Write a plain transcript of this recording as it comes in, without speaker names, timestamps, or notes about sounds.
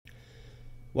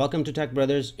Welcome to Tech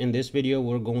Brothers. In this video,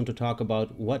 we're going to talk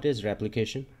about what is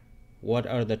replication, what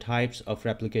are the types of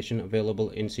replication available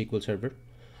in SQL Server,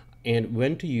 and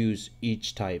when to use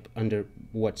each type under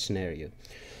what scenario.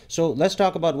 So let's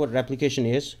talk about what replication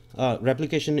is.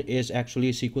 Replication is actually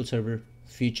a SQL Server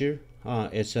feature.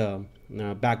 It's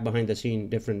back behind the scene,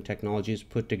 different technologies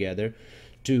put together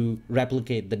to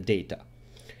replicate the data.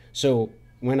 So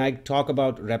when I talk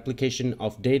about replication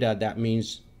of data, that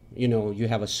means you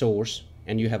have a source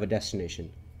and you have a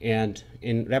destination. And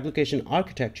in replication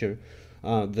architecture,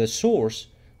 the source,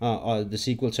 the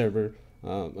SQL Server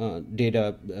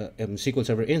SQL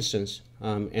Server instance,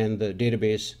 and the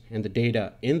database and the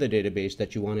data in the database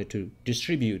that you wanted to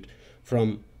distribute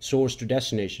from source to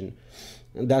destination,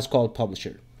 that's called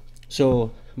publisher.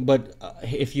 So, but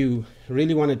if you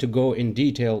really wanted to go in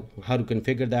detail how to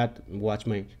configure that, watch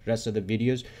my rest of the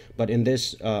videos. But in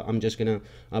this, I'm just gonna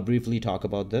briefly talk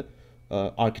about the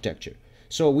architecture.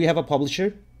 So we have a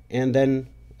publisher, and then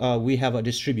we have a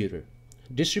distributor.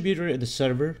 Distributor is the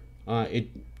server,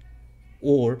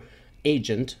 or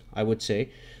agent, I would say,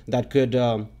 that could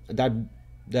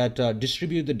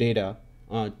distribute the data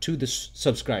to the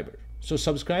subscriber. So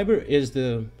subscriber is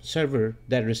the server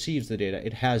that receives the data.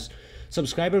 It has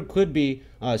subscriber could be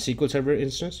a SQL Server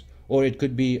instance, or it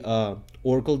could be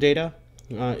Oracle data.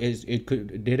 It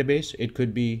could database. It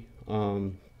could be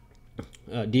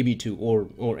DB2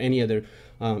 or any other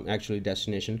actually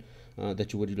destination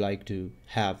that you would like to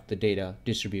have the data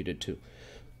distributed to.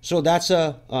 So that's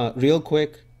real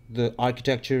quick the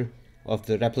architecture of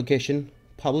the replication.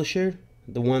 Publisher,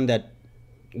 the one that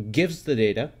gives the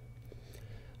data,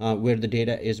 where the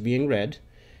data is being read,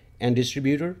 and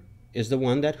distributor is the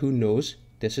one that who knows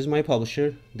this is my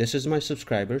publisher, this is my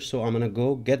subscriber, so I'm gonna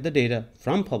go get the data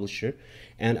from publisher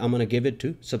and I'm gonna give it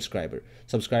to subscriber.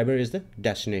 Subscriber is the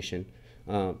destination.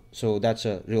 So that's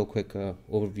a real quick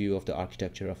overview of the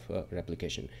architecture of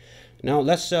replication. Now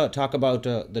let's talk about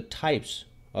the types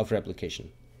of replication.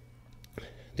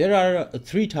 There are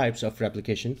three types of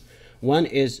replication. One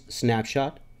is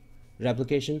snapshot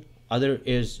replication, other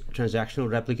is transactional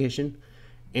replication,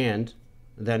 and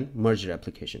then merge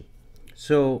replication.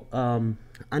 So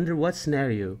under what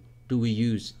scenario do we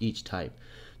use each type?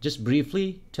 Just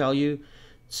briefly tell you,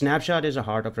 snapshot is a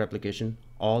heart of replication.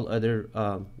 All other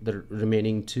the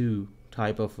remaining two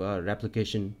type of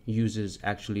replication uses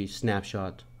actually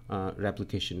snapshot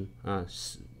replication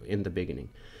in the beginning.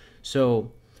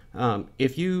 So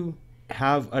if you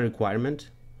have a requirement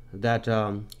that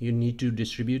you need to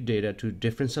distribute data to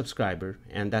different subscriber,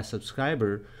 and that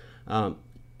subscriber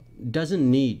doesn't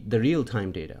need the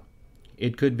real-time data.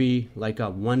 It could be like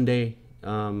a one day,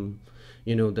 the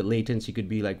latency could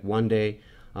be like one day.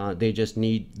 They just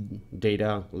need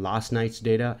data, last night's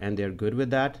data, and they're good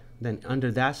with that. Then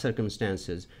under that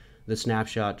circumstances, the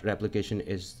snapshot replication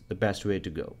is the best way to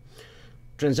go.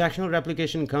 Transactional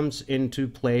replication comes into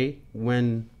play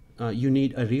when you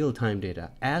need a real-time data.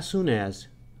 As soon as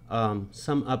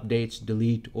some updates,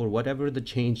 delete, or whatever the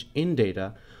change in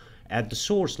data at the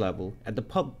source level, at the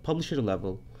publisher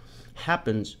level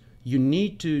happens, you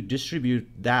need to distribute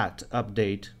that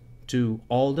update to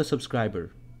all the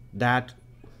subscriber.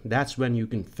 That's when you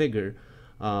configure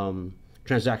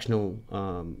transactional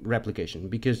replication,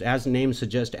 because as the name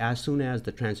suggests, as soon as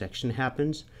the transaction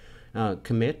happens,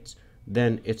 commits,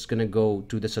 then it's going to go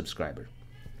to the subscriber.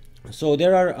 So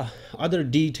there are other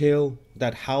detail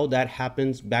that how that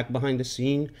happens back behind the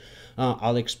scene.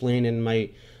 I'll explain in my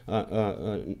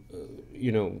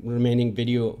remaining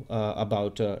video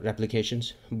about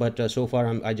replications, but so far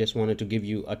I just wanted to give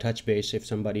you a touch base if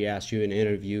somebody asks you in an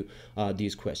interview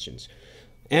these questions.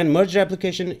 And merge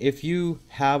replication, if you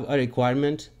have a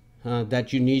requirement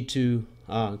that you need to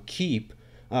keep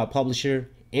publisher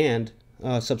and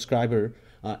subscriber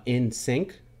in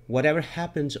sync, whatever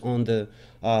happens on the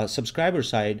subscriber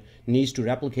side needs to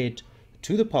replicate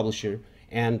to the publisher,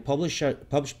 and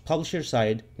publisher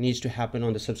side needs to happen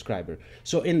on the subscriber.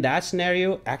 So in that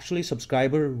scenario, actually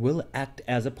subscriber will act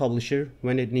as a publisher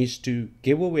when it needs to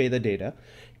give away the data,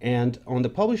 and on the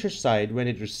publisher side, when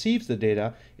it receives the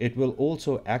data, it will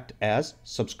also act as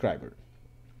subscriber.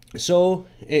 So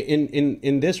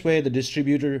in this way, the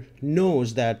distributor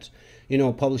knows that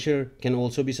publisher can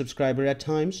also be subscriber at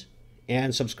times,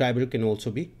 and subscriber can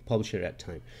also be publisher at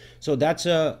time. So that's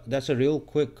a real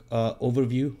quick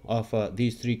overview of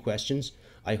these three questions.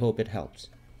 I hope it helps.